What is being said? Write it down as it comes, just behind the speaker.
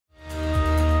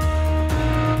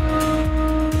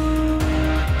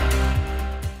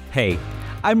Hey,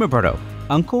 I'm Roberto,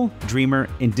 uncle, dreamer,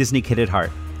 and Disney kid at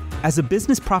heart. As a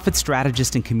business profit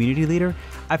strategist and community leader,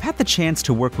 I've had the chance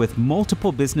to work with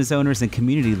multiple business owners and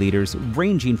community leaders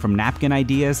ranging from napkin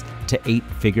ideas to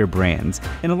 8-figure brands.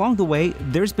 And along the way,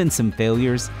 there's been some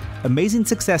failures, amazing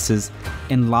successes,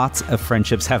 and lots of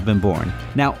friendships have been born.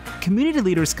 Now, community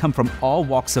leaders come from all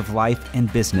walks of life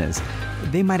and business.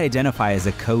 They might identify as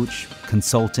a coach,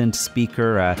 consultant,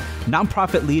 speaker, a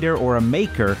nonprofit leader, or a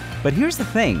maker, but here's the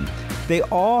thing. They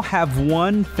all have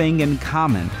one thing in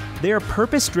common. They are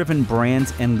purpose-driven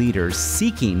brands and leaders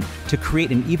seeking to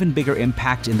create an even bigger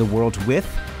impact in the world with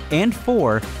and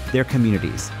for their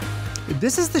communities.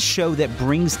 This is the show that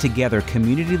brings together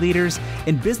community leaders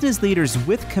and business leaders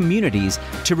with communities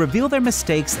to reveal their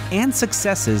mistakes and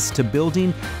successes to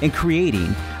building and creating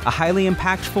a highly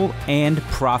impactful and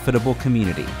profitable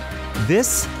community.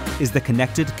 This is the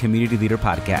Connected Community Leader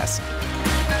Podcast.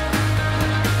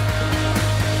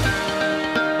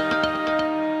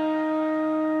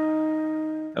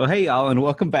 Oh, hey, y'all, and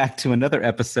welcome back to another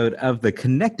episode of the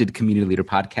Connected Community Leader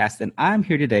Podcast. And I'm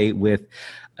here today with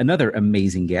another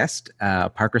amazing guest,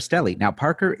 Parker Stelly. Now,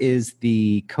 Parker is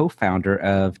the co-founder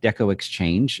of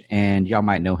DecoExchange, and y'all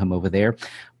might know him over there.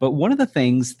 But one of the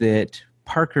things that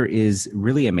Parker is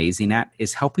really amazing at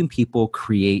is helping people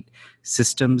create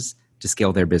systems to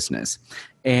scale their business.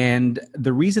 And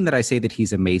the reason that I say that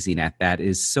he's amazing at that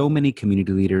is so many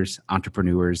community leaders,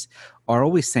 entrepreneurs are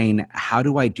always saying, how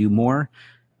do I do more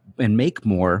and make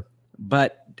more,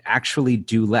 but actually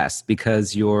do less,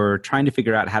 because you're trying to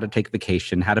figure out how to take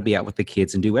vacation, how to be out with the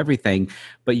kids and do everything,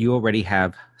 but you already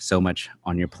have so much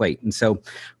on your plate. And so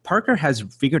Parker has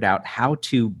figured out how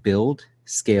to build,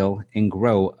 scale, and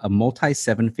grow a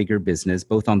multi-7-figure business,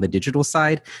 both on the digital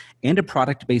side and a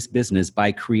product-based business,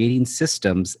 by creating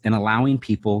systems and allowing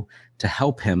people to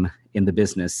help him in the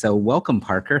business. So welcome,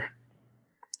 Parker.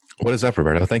 What is up,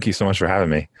 Roberto? Thank you so much for having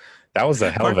me. That was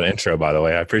a hell of an intro, by the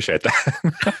way. I appreciate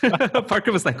that.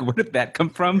 Parker was like, where did that come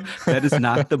from? That is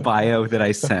not the bio that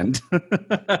I sent.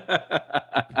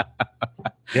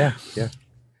 Yeah.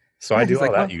 So I do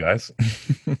all that, you guys.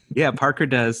 Yeah, Parker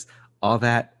does all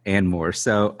that and more.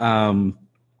 So I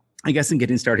guess in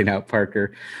getting started out,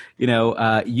 Parker, you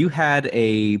had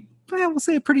we'll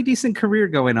say a pretty decent career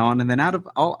going on. And then out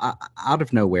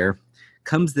of nowhere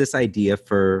comes this idea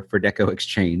for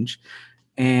DecoExchange.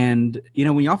 And,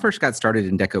 when y'all first got started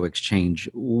in DecoExchange,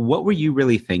 what were you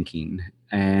really thinking?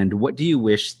 And what do you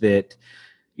wish that,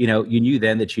 you knew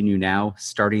then that you knew now,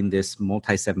 starting this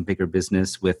multi-7-figure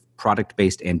business with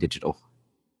product-based and digital?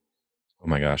 Oh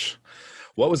my gosh.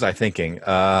 What was I thinking?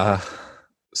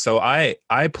 So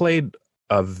I played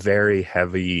a very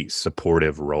heavy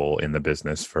supportive role in the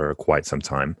business for quite some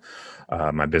time.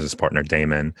 My business partner,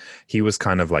 Damon, he was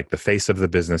kind of like the face of the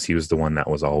business. He was the one that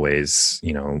was always,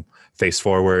 face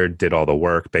forward, did all the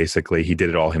work. Basically, he did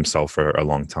it all himself for a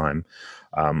long time.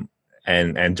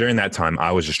 And during that time,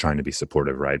 I was just trying to be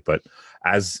supportive, right? But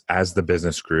as the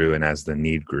business grew and as the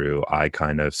need grew, I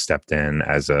kind of stepped in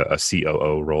as a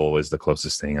COO role is the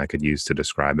closest thing I could use to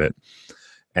describe it.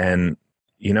 And,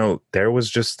 there was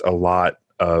just a lot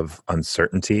of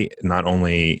uncertainty, not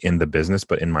only in the business,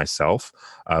 but in myself.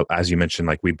 As you mentioned,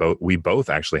 like we both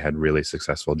actually had really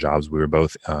successful jobs. We were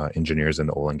both engineers in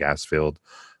the oil and gas field.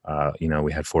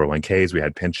 We had 401ks, we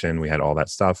had pension, we had all that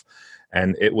stuff.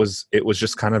 And it was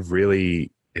just kind of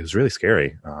really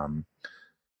scary.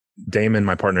 Damon,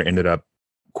 my partner, ended up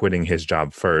quitting his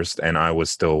job first, and I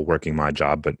was still working my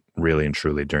job, but really and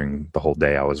truly during the whole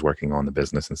day I was working on the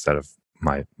business instead of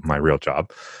my real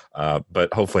job.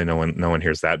 But hopefully no one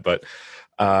hears that. But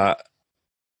I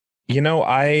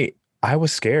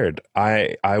was scared.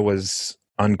 I was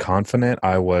unconfident.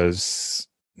 I was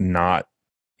not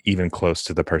even close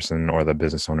to the person or the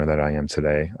business owner that I am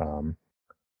today.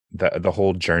 The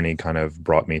whole journey kind of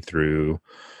brought me through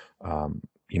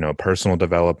personal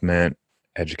development,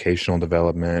 educational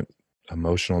development,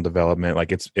 emotional development.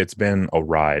 Like it's been a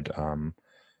ride.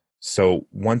 So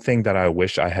one thing that I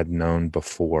wish I had known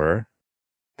before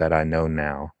that I know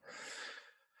now,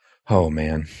 oh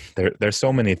man, there's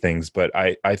so many things, but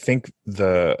I think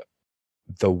the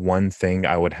one thing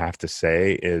I would have to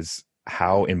say is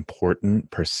how important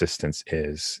persistence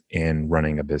is in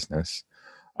running a business.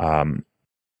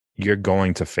 You're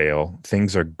going to fail.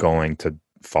 Things are going to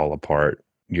fall apart.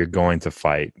 You're going to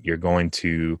fight. You're going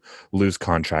to lose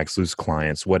contracts, lose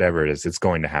clients, whatever it is, it's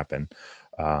going to happen.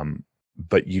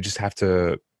 But you just have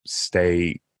to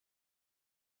stay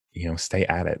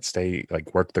at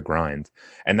it, work the grind.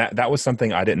 And that was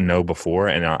something I didn't know before.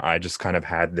 And I just kind of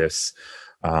had this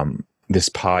this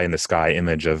pie in the sky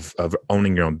image of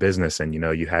owning your own business, and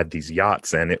you had these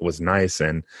yachts and it was nice,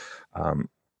 and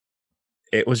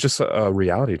it was just a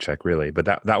reality check, really. But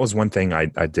that was one thing I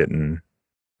didn't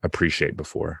appreciate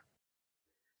before.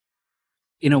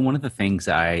 One of the things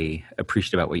I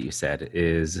appreciate about what you said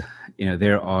is,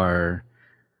 there are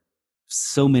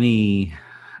so many,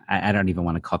 I don't even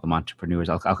want to call them entrepreneurs.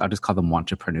 I'll just call them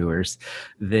entrepreneurs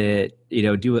that,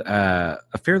 do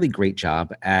a fairly great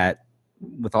job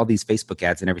with all these Facebook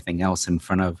ads and everything else in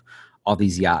front of all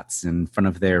these yachts, in front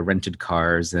of their rented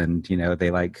cars. And, they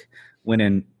like went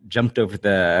and jumped over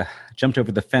the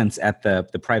fence at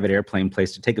the private airplane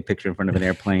place to take a picture in front of an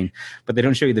airplane, but they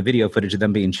don't show you the video footage of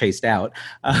them being chased out.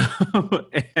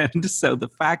 And so the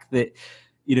fact that,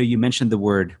 you mentioned the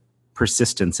word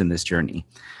persistence in this journey,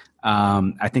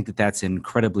 I think that that's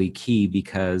incredibly key,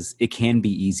 because it can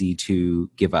be easy to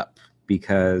give up,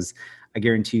 because I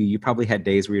guarantee you probably had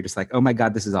days where you're just like, oh my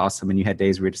God, this is awesome. And you had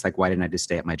days where you're just like, why didn't I just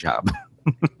stay at my job?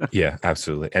 Yeah,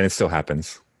 absolutely. And it still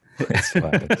happens.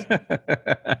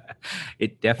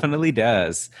 It definitely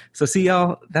does. So see,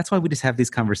 y'all, that's why we just have these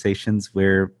conversations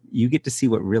where you get to see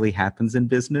what really happens in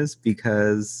business,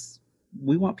 because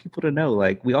we want people to know,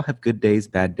 like, we all have good days,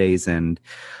 bad days, and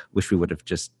wish we would have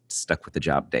just stuck with the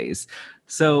job days.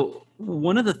 So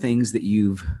one of the things that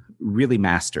you've really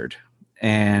mastered,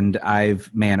 and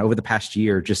over the past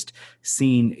year, just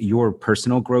seen your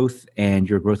personal growth and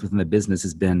your growth within the business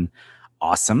has been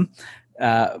awesome.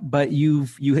 But you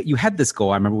had this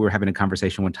goal. I remember we were having a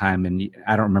conversation one time, and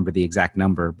I don't remember the exact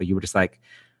number, but you were just like,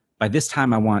 by this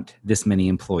time I want this many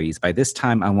employees. By this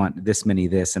time I want this many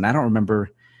this. And I don't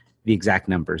remember the exact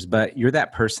numbers, but you're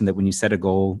that person that when you set a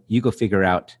goal, you go figure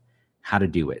out how to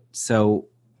do it. So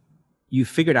you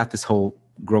figured out this whole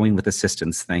growing with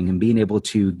assistance thing and being able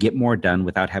to get more done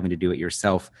without having to do it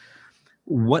yourself.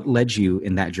 What led you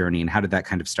in that journey, and how did that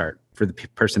kind of start for the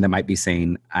person that might be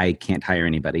saying, I can't hire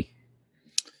anybody?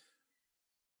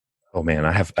 Oh man,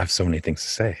 I have so many things to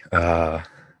say.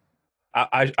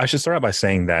 I should start out by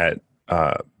saying that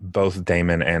both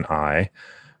Damon and I,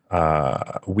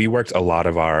 we worked a lot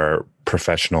of our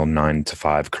professional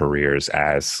 9-to-5 careers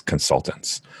as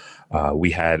consultants.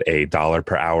 We had a $1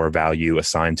 per hour value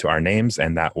assigned to our names,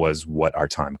 and that was what our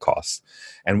time cost.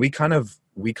 And we kind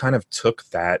of took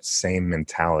that same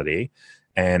mentality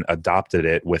and adopted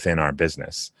it within our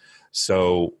business.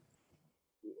 So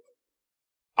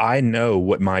I know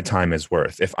what my time is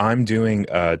worth. If I'm doing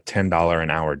a $10 an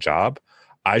hour job,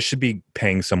 I should be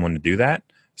paying someone to do that,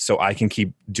 so I can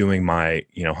keep doing my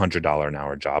 $100 an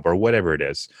hour job or whatever it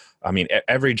is. I mean,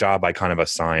 every job I kind of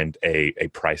assigned a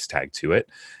price tag to it.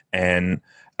 And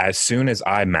as soon as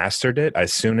I mastered it,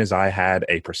 as soon as I had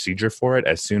a procedure for it,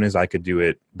 as soon as I could do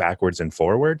it backwards and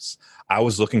forwards, I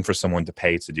was looking for someone to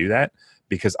pay to do that,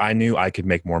 because I knew I could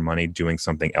make more money doing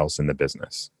something else in the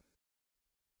business.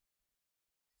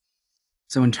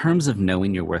 So in terms of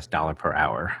knowing your worth $1 per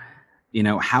hour,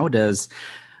 how does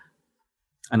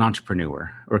an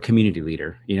entrepreneur or a community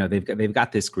leader, they've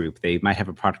got this group, they might have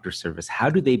a product or service. How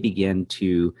do they begin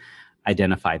to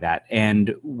identify that?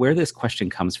 And where this question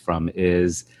comes from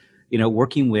is,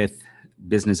 working with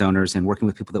business owners and working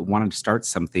with people that wanted to start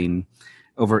something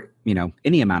over,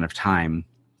 any amount of time.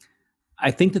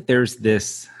 I think that there's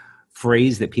this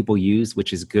phrase that people use,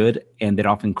 which is good, and that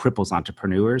often cripples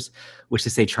entrepreneurs, which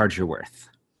is say, charge your worth.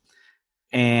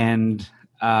 And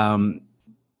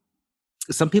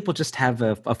some people just have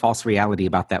a false reality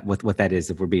about that, what that is,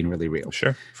 if we're being really real.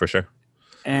 Sure, for sure.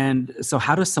 And so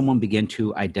how does someone begin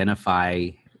to identify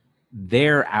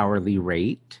their hourly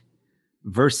rate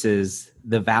versus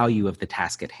the value of the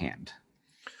task at hand?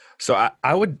 So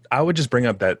I would just bring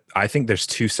up that I think there's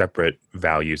two separate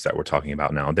values that we're talking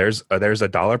about now. There's a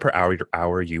 $1 per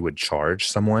hour you would charge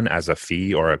someone as a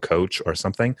fee or a coach or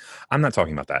something. I'm not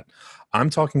talking about that.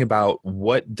 I'm talking about,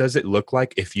 what does it look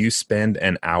like if you spend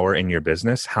an hour in your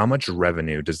business? How much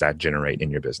revenue does that generate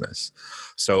in your business?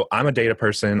 So I'm a data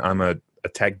person. I'm a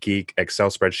tech geek, Excel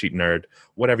spreadsheet nerd,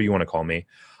 whatever you want to call me.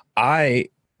 I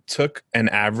took an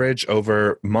average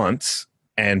over months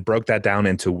and broke that down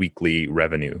into weekly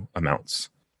revenue amounts.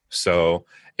 So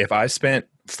if I spent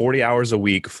 40 hours a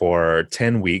week for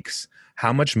 10 weeks,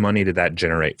 how much money did that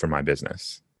generate for my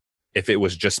business? If it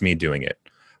was just me doing it,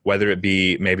 whether it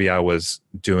be maybe I was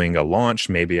doing a launch,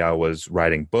 maybe I was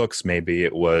writing books, maybe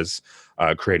it was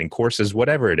creating courses,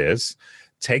 whatever it is,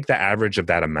 take the average of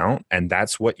that amount, and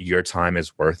that's what your time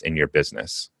is worth in your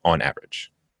business on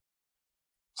average.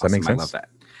 Does that make sense? I love that.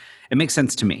 It makes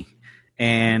sense to me.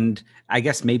 And I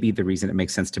guess maybe the reason it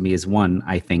makes sense to me is one,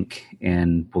 I think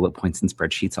in bullet points and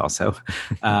spreadsheets also.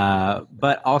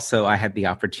 But also I had the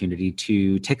opportunity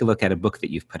to take a look at a book that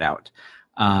you've put out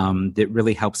that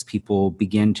really helps people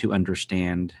begin to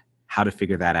understand how to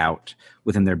figure that out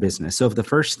within their business. So if the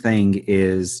first thing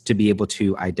is to be able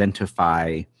to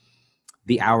identify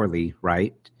the hourly,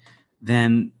 right?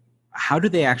 Then how do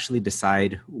they actually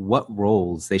decide what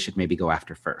roles they should maybe go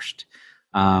after first?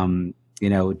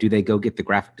 Do they go get the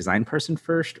graphic design person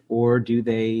first, or do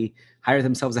they hire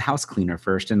themselves a house cleaner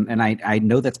first? And I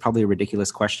know that's probably a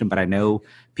ridiculous question, but I know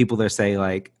people that say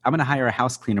like, I'm going to hire a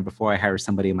house cleaner before I hire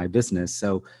somebody in my business.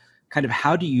 So kind of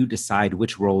how do you decide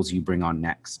which roles you bring on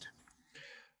next?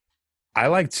 I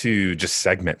like to just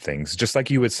segment things, just like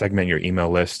you would segment your email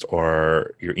list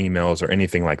or your emails or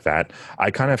anything like that.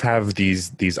 I kind of have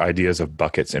these ideas of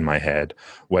buckets in my head,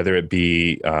 whether it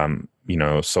be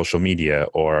social media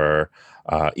or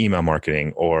email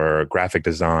marketing or graphic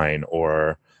design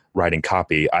or writing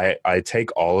copy. I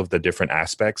take all of the different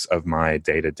aspects of my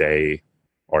day-to-day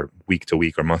or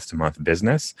week-to-week or month-to-month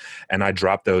business, and I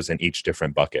drop those in each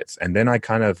different buckets. And then I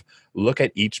kind of look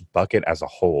at each bucket as a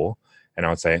whole. And I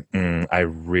would say,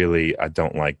 I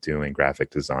don't like doing graphic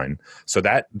design. So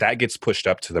that gets pushed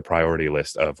up to the priority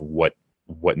list of what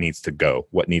needs to go,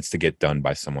 what needs to get done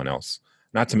by someone else.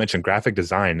 Not to mention graphic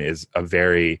design is a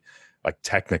very like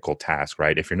technical task,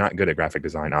 right? If you're not good at graphic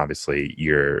design, obviously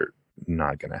you're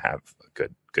not going to have a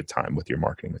good time with your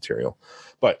marketing material.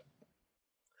 But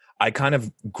I kind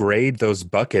of grade those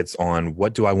buckets on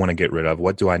what do I want to get rid of?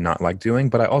 What do I not like doing?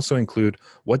 But I also include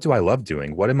what do I love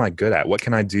doing? What am I good at? What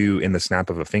can I do in the snap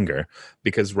of a finger?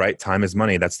 Because right, time is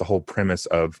money. That's the whole premise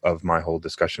of my whole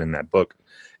discussion in that book.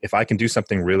 If I can do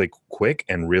something really quick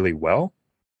and really well,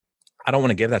 I don't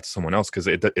want to give that to someone else because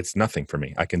it's nothing for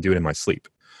me. I can do it in my sleep.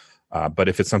 But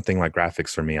if it's something like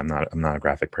graphics for me, I'm not a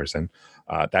graphic person.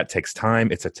 That takes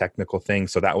time. It's a technical thing.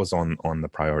 So that was on the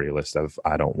priority list of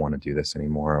I don't want to do this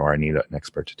anymore, or I need an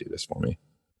expert to do this for me.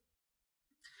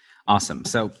 Awesome.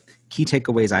 So key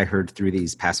takeaways I heard through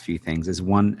these past few things is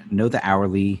one, know the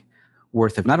hourly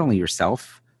worth of not only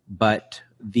yourself, but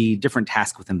the different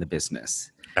tasks within the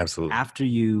business. Absolutely. After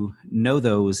you know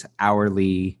those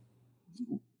hourly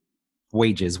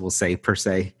wages, we'll say per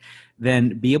se,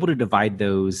 then be able to divide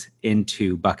those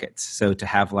into buckets. So to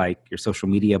have like your social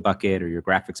media bucket or your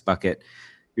graphics bucket,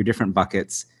 your different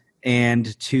buckets,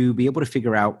 and to be able to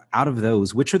figure out of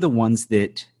those, which are the ones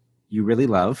that you really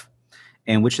love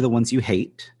and which are the ones you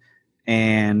hate.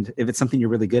 And if it's something you're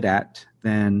really good at,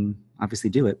 then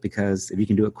obviously do it, because if you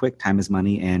can do it quick, time is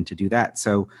money. And to do that.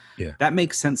 So that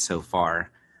makes sense so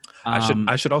far.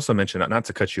 I should also mention, not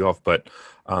to cut you off, but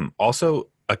also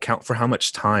account for how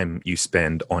much time you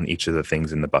spend on each of the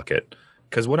things in the bucket.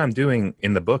 Because what I'm doing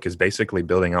in the book is basically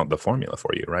building out the formula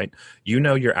for you, right? You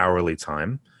know your hourly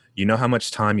time. You know how much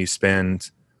time you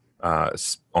spend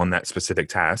on that specific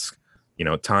task. You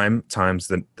know, time times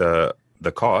the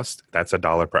cost, that's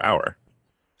 $1 per hour.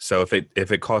 So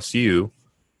if it costs you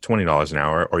 $20 an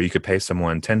hour, or you could pay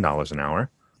someone $10 an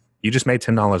hour, you just made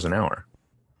 $10 an hour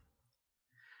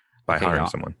by hiring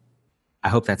someone. I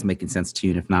hope that's making sense to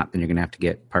you. And if not, then you're going to have to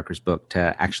get Parker's book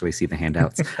to actually see the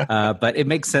handouts. But it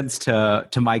makes sense to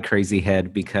my crazy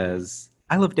head because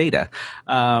I love data.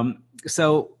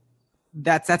 So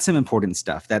that's some important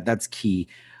stuff. That's key.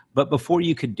 But before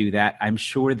you could do that, I'm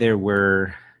sure there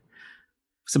were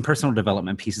some personal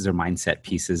development pieces or mindset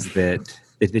pieces that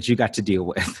you got to deal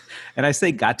with. And I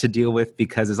say got to deal with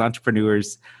because as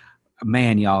entrepreneurs,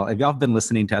 man, y'all, if y'all have been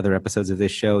listening to other episodes of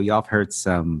this show, y'all have heard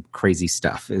some crazy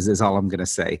stuff is all I'm going to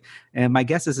say. And my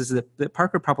guess is that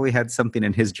Parker probably had something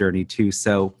in his journey too.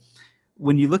 So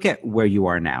when you look at where you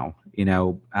are now,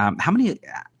 how many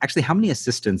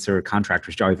assistants or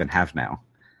contractors do y'all even have now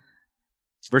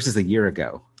versus a year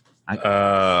ago?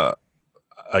 A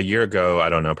year ago, I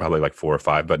don't know, probably like 4 or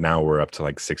 5, but now we're up to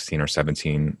like 16 or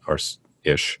 17 or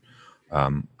ish.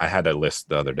 I had a list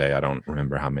the other day. I don't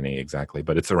remember how many exactly,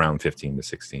 but it's around 15 to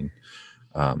 16.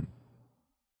 But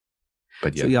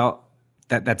yeah. So y'all,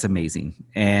 that's amazing.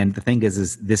 And the thing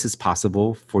is this is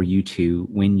possible for you to,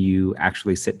 when you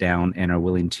actually sit down and are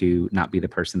willing to not be the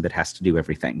person that has to do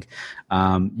everything.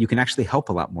 You can actually help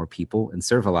a lot more people and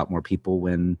serve a lot more people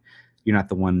when you're not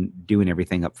the one doing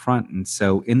everything up front. And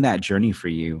so in that journey for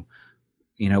you,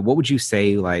 what would you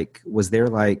say, like, was there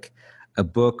like a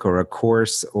book or a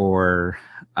course or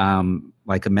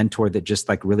like a mentor that just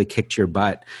like really kicked your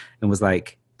butt and was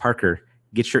like, Parker,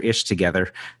 get your ish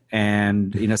together,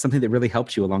 and something that really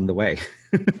helped you along the way?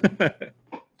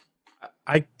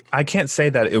 I can't say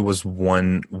that it was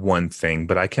one thing,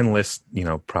 but I can list,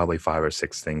 probably 5 or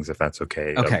 6 things, if that's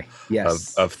okay, Okay.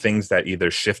 Yes. of things that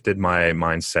either shifted my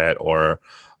mindset or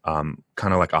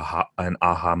kind of like an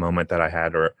aha moment that I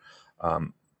had, or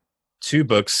um, 2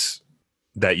 books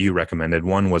that you recommended.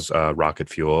 One was Rocket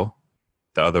Fuel.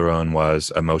 The other one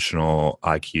was Emotional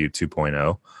IQ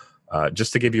 2.0.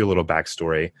 Just to give you a little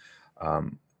backstory,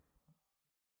 um,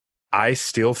 I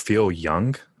still feel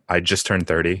young. I just turned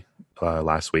 30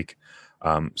 last week.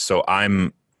 So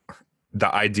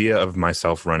the idea of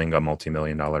myself running a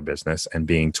multi-million-dollar business and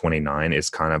being 29 is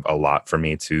kind of a lot for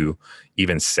me to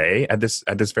even say at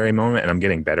this very moment, and I'm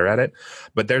getting better at it.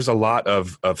 But there's a lot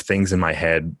of things in my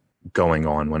head going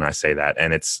on when I say that,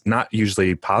 and it's not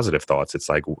usually positive thoughts. It's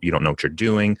like, you don't know what you're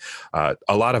doing. A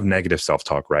lot of negative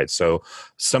self-talk, right? So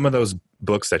some of those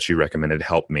books that you recommended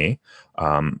helped me.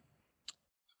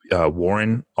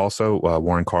 Warren also,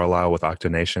 Warren Carlisle with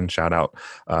Octonation, shout out.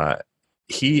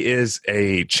 He is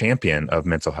a champion of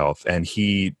mental health, and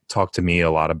he talked to me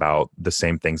a lot about the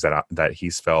same things that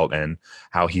he's felt and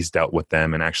how he's dealt with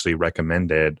them, and actually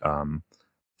recommended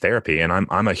therapy. And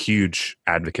I'm a huge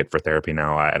advocate for therapy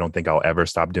now. I don't think I'll ever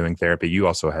stop doing therapy. You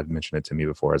also had mentioned it to me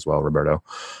before as well, Roberto.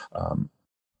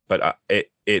 But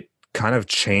it kind of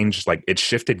changed, like it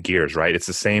shifted gears, right? It's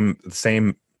the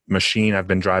same machine I've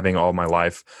been driving all my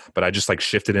life, but I just like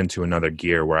shifted into another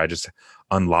gear where I just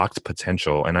unlocked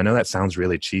potential. And I know that sounds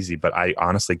really cheesy, but I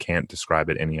honestly can't describe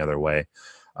it any other way.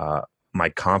 My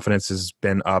confidence has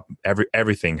been up.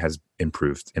 Everything has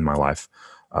improved in my life.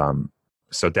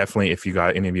 So definitely, if you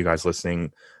got any of you guys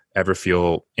listening ever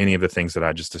feel any of the things that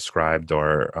I just described,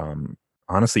 or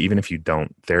honestly, even if you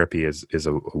don't, therapy is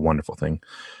a wonderful thing.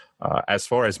 As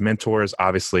far as mentors,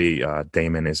 obviously,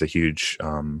 Damon is a huge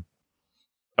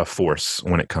a force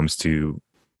when it comes to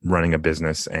running a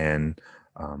business and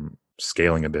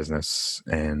scaling a business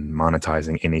and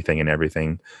monetizing anything and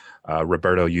everything.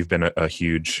 Roberto, you've been a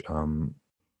huge,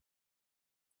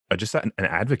 just an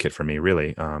advocate for me,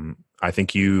 really. I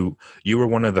think you were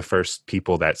one of the first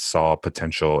people that saw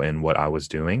potential in what I was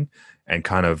doing and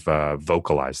kind of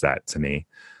vocalized that to me.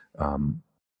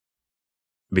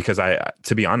 Because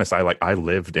to be honest, I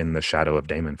lived in the shadow of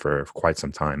Damon for quite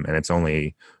some time, and it's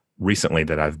only recently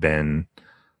that I've been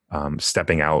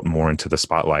stepping out more into the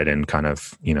spotlight and kind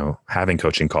of, having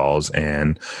coaching calls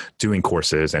and doing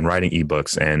courses and writing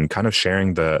ebooks and kind of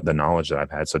sharing the knowledge that I've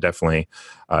had. So definitely,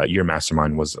 your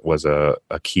mastermind was a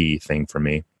key thing for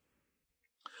me.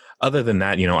 Other than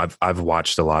that, I've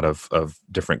watched a lot of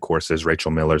different courses.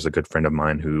 Rachel Miller's a good friend of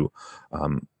mine who,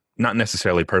 not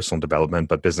necessarily personal development,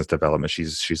 but business development.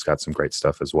 She's got some great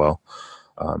stuff as well.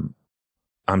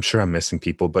 I'm sure I'm missing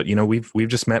people, but we've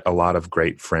just met a lot of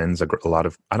great friends. A lot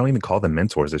of, I don't even call them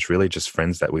mentors. It's really just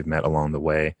friends that we've met along the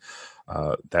way,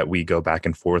 that we go back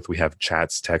and forth. We have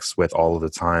chats, texts with all of the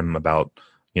time about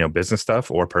business stuff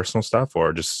or personal stuff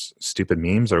or just stupid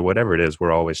memes or whatever it is.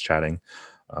 We're always chatting.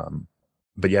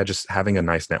 But yeah, just having a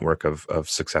nice network of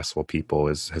successful people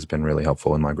has been really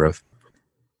helpful in my growth.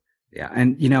 Yeah.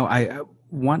 And, I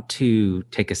want to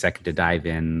take a second to dive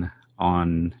in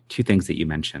on 2 things that you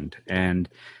mentioned. And,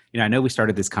 I know we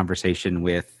started this conversation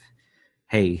with,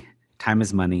 hey, time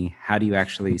is money. How do you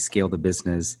actually scale the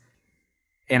business?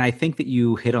 And I think that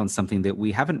you hit on something that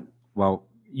we haven't, well,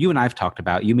 you and I've talked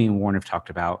about, you, me, and Warren have talked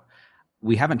about,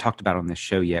 we haven't talked about on this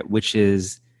show yet, which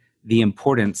is the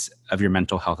importance of your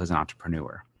mental health as an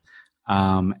entrepreneur.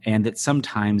 And that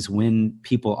sometimes when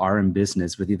people are in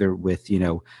business with either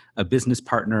a business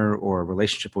partner or a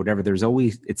relationship or whatever,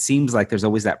 it seems like there's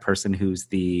always that person who's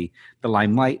the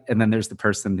limelight. And then there's the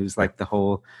person who's like the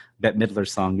whole Bette Midler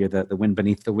song, you're the wind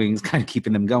beneath the wings, kind of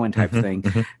keeping them going type thing.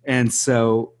 Mm-hmm. And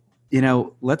so,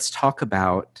 let's talk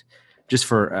about, just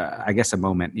for, I guess, a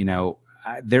moment,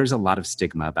 there's a lot of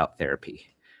stigma about therapy.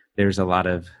 There's a lot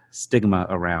of stigma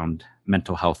around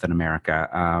mental health in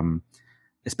America.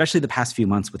 Especially the past few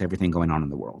months with everything going on in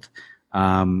the world.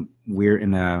 We're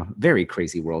in a very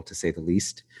crazy world, to say the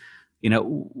least.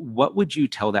 What would you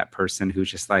tell that person who's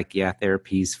just like, yeah,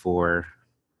 therapy's for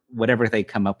whatever they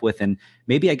come up with? And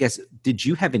maybe, I guess, did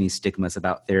you have any stigmas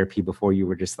about therapy before you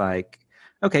were just like,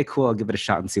 okay, cool, I'll give it a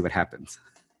shot and see what happens?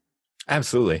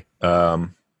 Absolutely.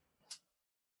 Can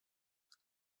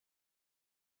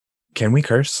we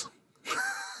curse?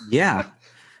 Yeah.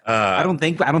 I don't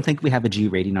think we have a G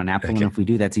rating on Apple, okay. And if we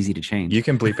do, that's easy to change. You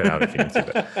can bleep it out if you need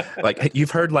to. But, like,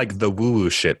 you've heard like the woo-woo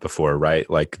shit before, right?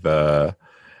 Like I'm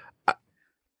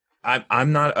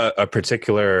not a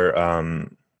particular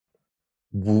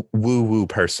woo-woo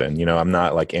person. I'm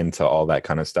not like into all that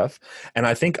kind of stuff. And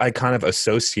I think I kind of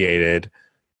associated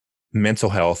mental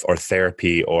health or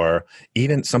therapy or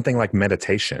even something like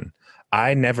meditation,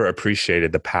 I never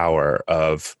appreciated the power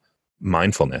of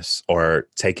mindfulness or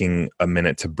taking a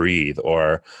minute to breathe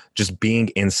or just being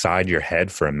inside your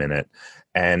head for a minute.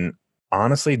 And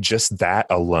honestly, just that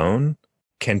alone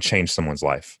can change someone's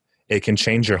life. It can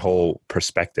change your whole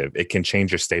perspective. It can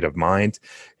change your state of mind.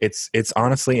 It's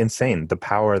honestly insane the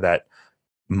power that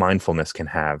mindfulness can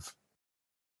have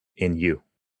in you.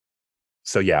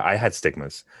 So yeah, I had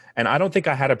stigmas. And I don't think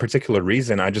I had a particular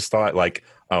reason. I just thought like,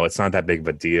 oh, it's not that big of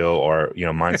a deal, or,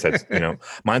 mindsets,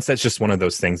 mindset's just one of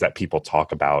those things that people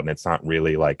talk about and it's not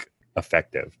really like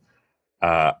effective.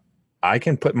 I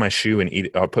can put my shoe and eat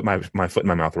it, or put my foot in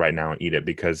my mouth right now and eat it,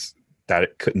 because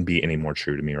that couldn't be any more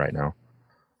true to me right now.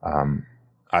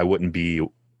 I wouldn't be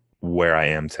where I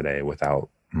am today without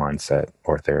mindset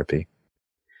or therapy.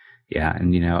 Yeah.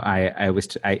 And, I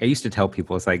used to tell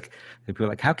people, it's like, people were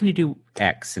like, how can you do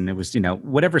X? And it was,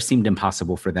 whatever seemed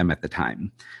impossible for them at the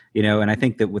time, and I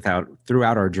think that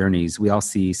throughout our journeys, we all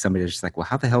see somebody that's just like, well,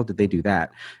 how the hell did they do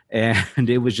that? And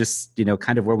it was just,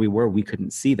 kind of where we were, we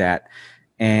couldn't see that.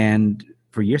 And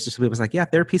for years, just it was like, yeah,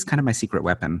 therapy's kind of my secret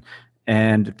weapon.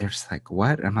 And they're just like,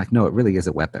 what? And I'm like, no, it really is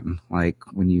a weapon. Like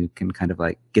when you can kind of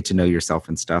like get to know yourself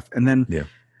and stuff. And then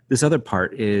this other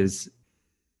part is,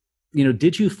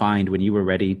 did you find when you were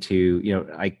ready to,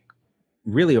 like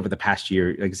really over the past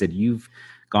year, like I said, you've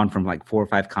gone from like 4 or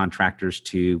 5 contractors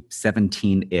to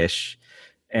 17-ish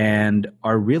and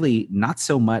are really not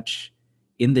so much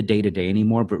in the day-to-day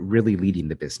anymore, but really leading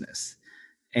the business.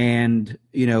 And,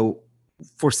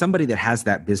 for somebody that has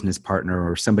that business partner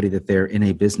or somebody that they're in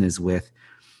a business with,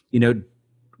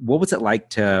 what was it like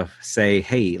to say,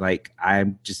 hey, like,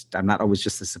 I'm not always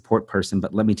just a support person,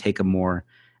 but let me take a more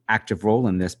active role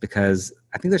in this? Because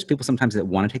I think there's people sometimes that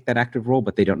want to take that active role,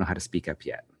 but they don't know how to speak up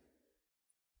yet.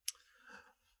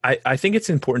 I think it's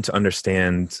important to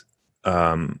understand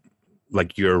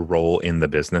like your role in the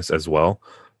business as well.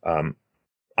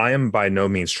 I am by no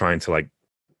means trying to like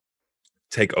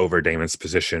take over Damon's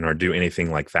position or do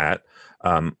anything like that.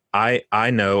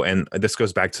 I know, and this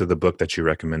goes back to the book that you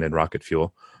recommended, Rocket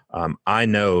Fuel. I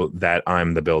know that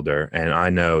I'm the builder and I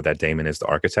know that Damon is the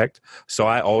architect. So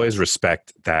I always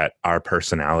respect that our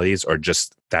personalities are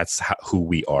just, who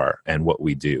we are and what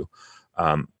we do.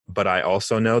 But I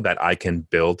also know that I can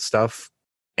build stuff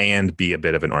and be a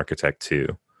bit of an architect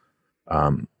too.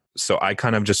 So I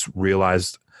kind of just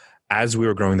realized as we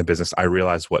were growing the business, I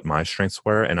realized what my strengths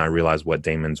were and I realized what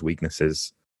Damon's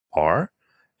weaknesses are.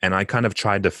 And I kind of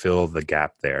tried to fill the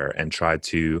gap there and tried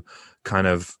to kind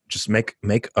of just make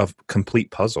a complete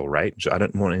puzzle, right? I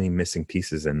don't want any missing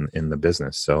pieces in the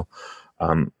business. So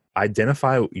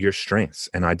identify your strengths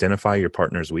and identify your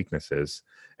partner's weaknesses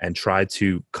and try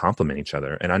to complement each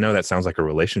other. And I know that sounds like a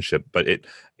relationship, but it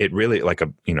really like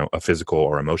a physical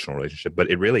or emotional relationship,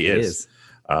 but it really is.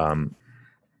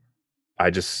 I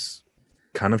just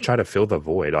kind of try to fill the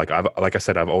void. Like I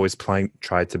said, I've always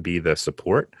tried to be the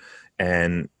support.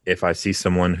 And if I see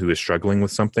someone who is struggling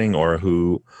with something or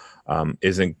who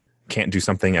can't do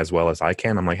something as well as I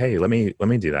can, I'm like, hey, let me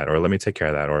do that, or let me take care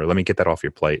of that, or let me get that off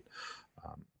your plate.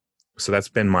 So that's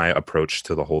been my approach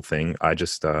to the whole thing. I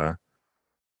just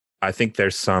I think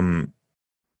there's some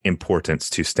importance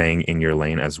to staying in your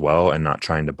lane as well and not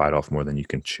trying to bite off more than you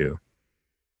can chew.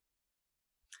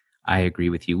 I agree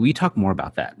with you. We talk more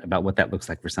about that, about what that looks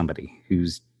like for somebody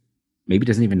who's maybe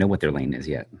doesn't even know what their lane is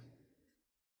yet.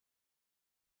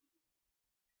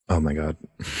 Oh my God.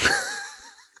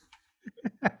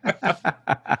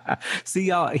 See,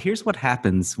 y'all, here's what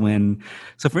happens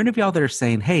so for any of y'all that are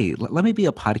saying, hey, let me be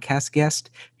a podcast guest,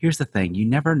 here's the thing. You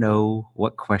never know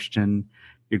what question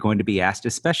you're going to be asked,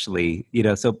 especially,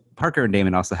 so Parker and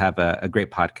Damon also have a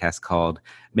great podcast called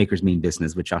Makers Mean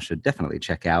Business, which y'all should definitely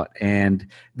check out. And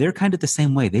they're kind of the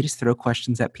same way. They just throw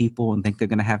questions at people and think they're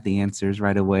going to have the answers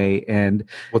right away. And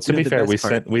well, to be fair,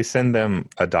 we send them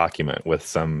a document with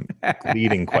some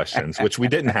leading questions, which we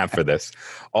didn't have for this.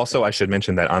 Also, I should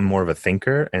mention that I'm more of a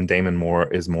thinker and Damon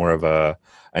is more of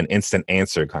an instant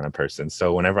answer kind of person.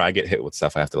 So whenever I get hit with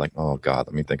stuff, I have to like, oh God,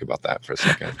 let me think about that for a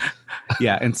second.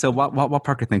 Yeah. And so while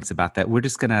Parker thinks about that, we're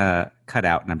just going to cut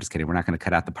out, and I'm just kidding, we're not going to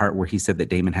cut out the part where he said that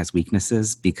Damon has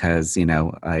weaknesses, because,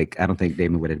 like, I don't think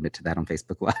Damon would admit to that on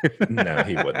Facebook Live. No,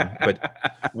 he wouldn't.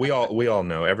 But we all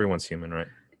know everyone's human,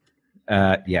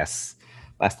 right? Yes.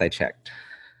 Last I checked.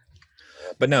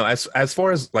 But no, as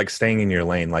far as like staying in your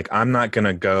lane, like I'm not going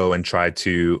to go and try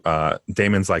to,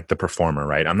 Damon's like the performer,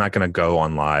 right? I'm not going to go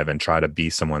on live and try to be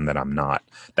someone that I'm not.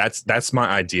 That's my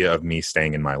idea of me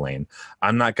staying in my lane.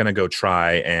 I'm not going to go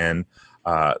try and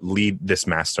lead this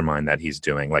mastermind that he's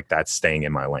doing. Like that's staying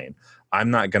in my lane. I'm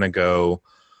not going to go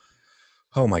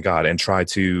oh my God, and try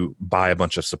to buy a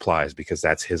bunch of supplies because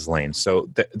that's his lane. So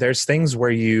there's things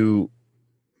where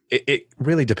it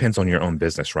really depends on your own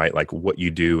business, right? Like what you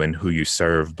do and who you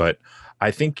serve. But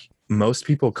I think most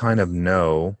people kind of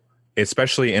know,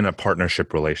 especially in a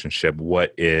partnership relationship,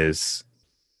 what is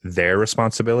their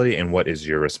responsibility and what is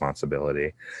your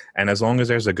responsibility. And as long as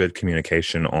there's a good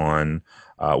communication on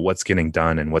what's getting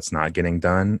done and what's not getting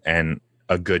done, and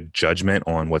a good judgment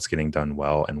on what's getting done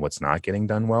well and what's not getting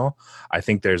done well, I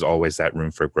think there's always that room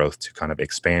for growth to kind of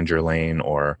expand your lane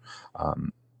or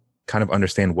kind of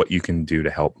understand what you can do to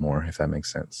help more, if that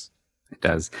makes sense. It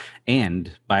does.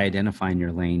 And by identifying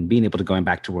your lane, being able to, going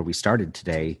back to where we started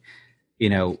today,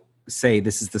 say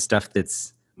this is the stuff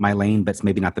that's my lane, but it's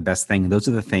maybe not the best thing. And those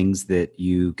are the things that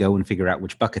you go and figure out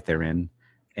which bucket they're in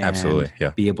and Absolutely,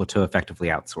 yeah. be able to effectively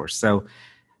outsource. So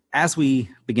as we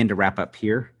begin to wrap up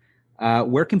here,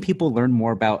 where can people learn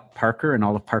more about Parker and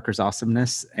all of Parker's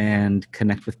awesomeness and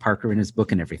connect with Parker and his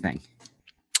book and everything?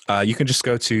 You can just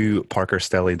go to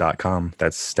parkerstelly.com.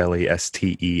 That's Stelly,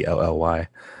 Stelly.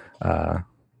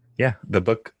 Yeah, the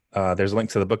book, there's a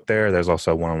link to the book there. There's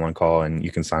also a one-on-one call, and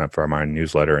you can sign up for my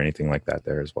newsletter or anything like that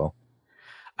there as well.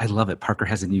 I love it. Parker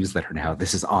has a newsletter now.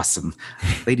 This is awesome.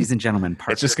 Ladies and gentlemen,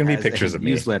 Parker it's just going to be pictures of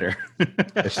me. Newsletter.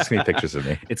 It's just going to be pictures of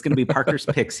me. It's going to be Parker's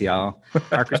Picks, y'all.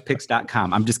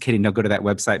 parkerspicks.com. I'm just kidding. Don't go to that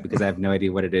website because I have no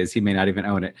idea what it is. He may not even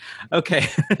own it. Okay.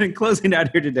 Closing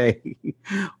out here today,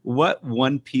 what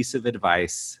one piece of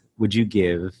advice would you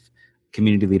give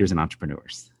community leaders and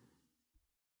entrepreneurs?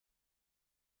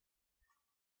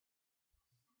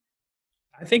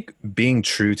 I think being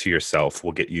true to yourself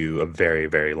will get you a very,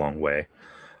 very long way.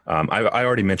 I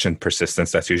already mentioned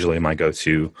persistence. That's usually my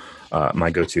go-to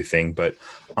thing. But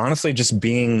honestly, just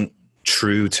being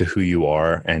true to who you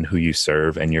are and who you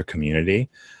serve and your community,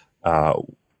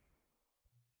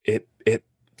 it's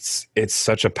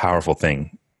such a powerful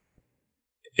thing.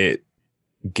 It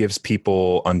gives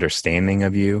people understanding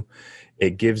of you.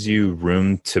 It gives you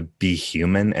room to be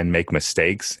human and make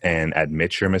mistakes and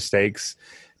admit your mistakes.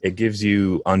 It gives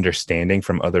you understanding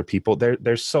from other people.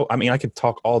 I could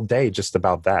talk all day just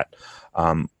about that.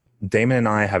 Damon and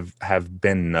I have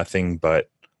been nothing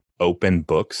but open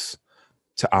books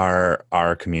to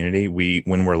our community.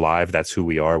 When we're live, that's who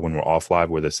we are. When we're off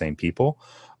live, we're the same people.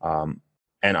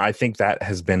 And I think that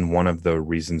has been one of the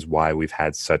reasons why we've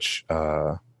had such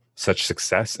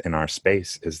success in our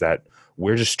space, is that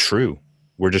we're just true.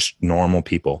 We're just normal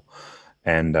people.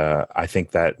 And I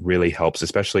think that really helps,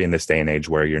 especially in this day and age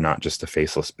where you're not just a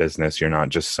faceless business. You're not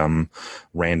just some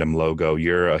random logo.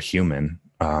 You're a human.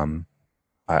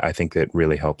 I think that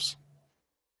really helps.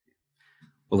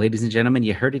 Well, ladies and gentlemen,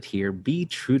 you heard it here. Be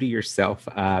true to yourself.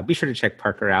 Be sure to check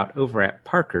Parker out over at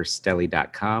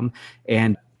parkerstelly.com.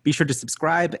 And be sure to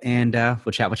subscribe, and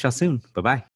we'll chat with y'all soon. Bye-bye.